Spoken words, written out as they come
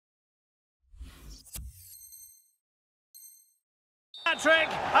Patrick,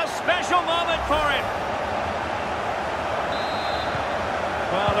 a special moment for him.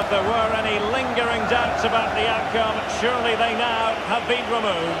 Well, if there were any lingering doubts about the outcome, surely they now have been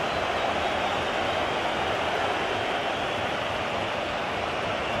removed.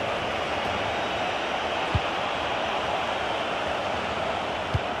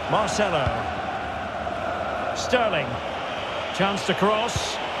 Marcelo. Sterling. Chance to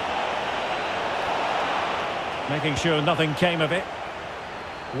cross. Making sure nothing came of it.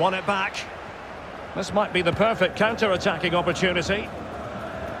 Won it back. This might be the perfect counter-attacking opportunity.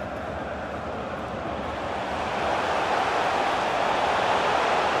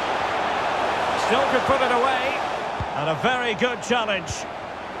 Still could put it away. And a very good challenge.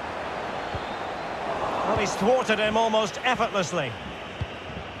 Well, he's thwarted him almost effortlessly.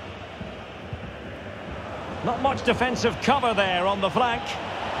 Not much defensive cover there on the flank.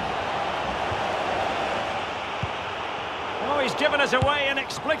 Oh, he's given us away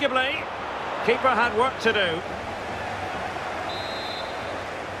inexplicably. Keeper had work to do.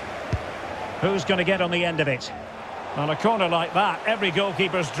 Who's going to get on the end of it? On a corner like that, every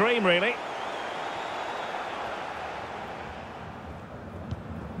goalkeeper's dream, really.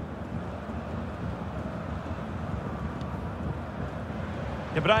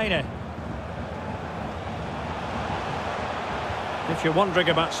 De Bruyne. If you're wondering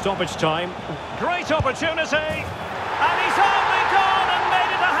about stoppage time, great opportunity, and he's only gone and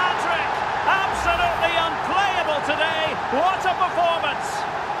made it a hat-trick. Absolutely unplayable today. What a performance!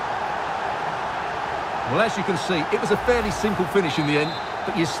 Well, as you can see, it was a fairly simple finish in the end,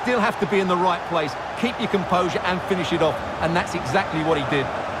 but you still have to be in the right place, keep your composure and finish it off, and that's exactly what he did.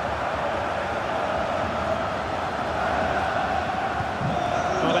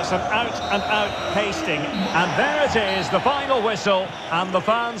 It's an out-and-out pasting, and there it is, the final whistle, and the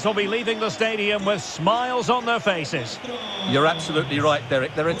fans will be leaving the stadium with smiles on their faces. You're absolutely right,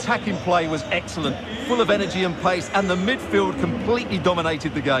 Derek. Their attacking play was excellent, full of energy and pace, and the midfield completely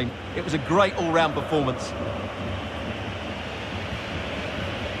dominated the game. It was a great all-round performance.